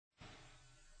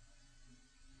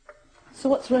So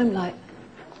what's Rome like?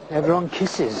 Everyone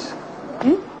kisses.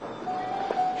 Hmm?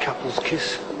 Couples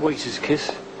kiss, waiters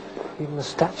kiss. Even the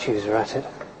statues are at it.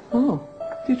 Oh,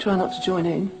 do try not to join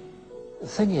in. The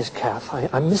thing is, Kath,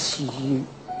 I miss you.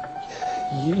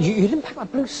 You didn't pack my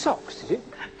blue socks, did you?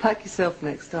 Pack yourself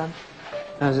next time.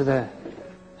 How's it there?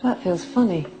 That feels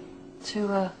funny.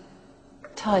 Too,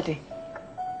 tidy.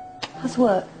 How's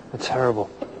work? They're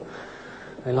terrible.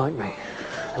 They like me.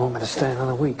 They want me to stay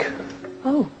another week.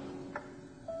 Oh.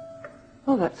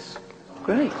 Oh, that's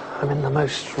great. I'm in the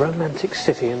most romantic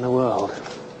city in the world.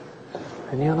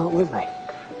 And you're not with me.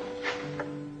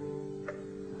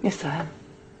 Yes, I am.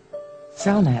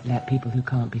 Cellnet let people who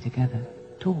can't be together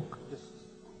talk.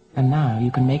 And now you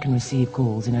can make and receive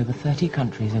calls in over 30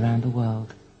 countries around the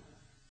world.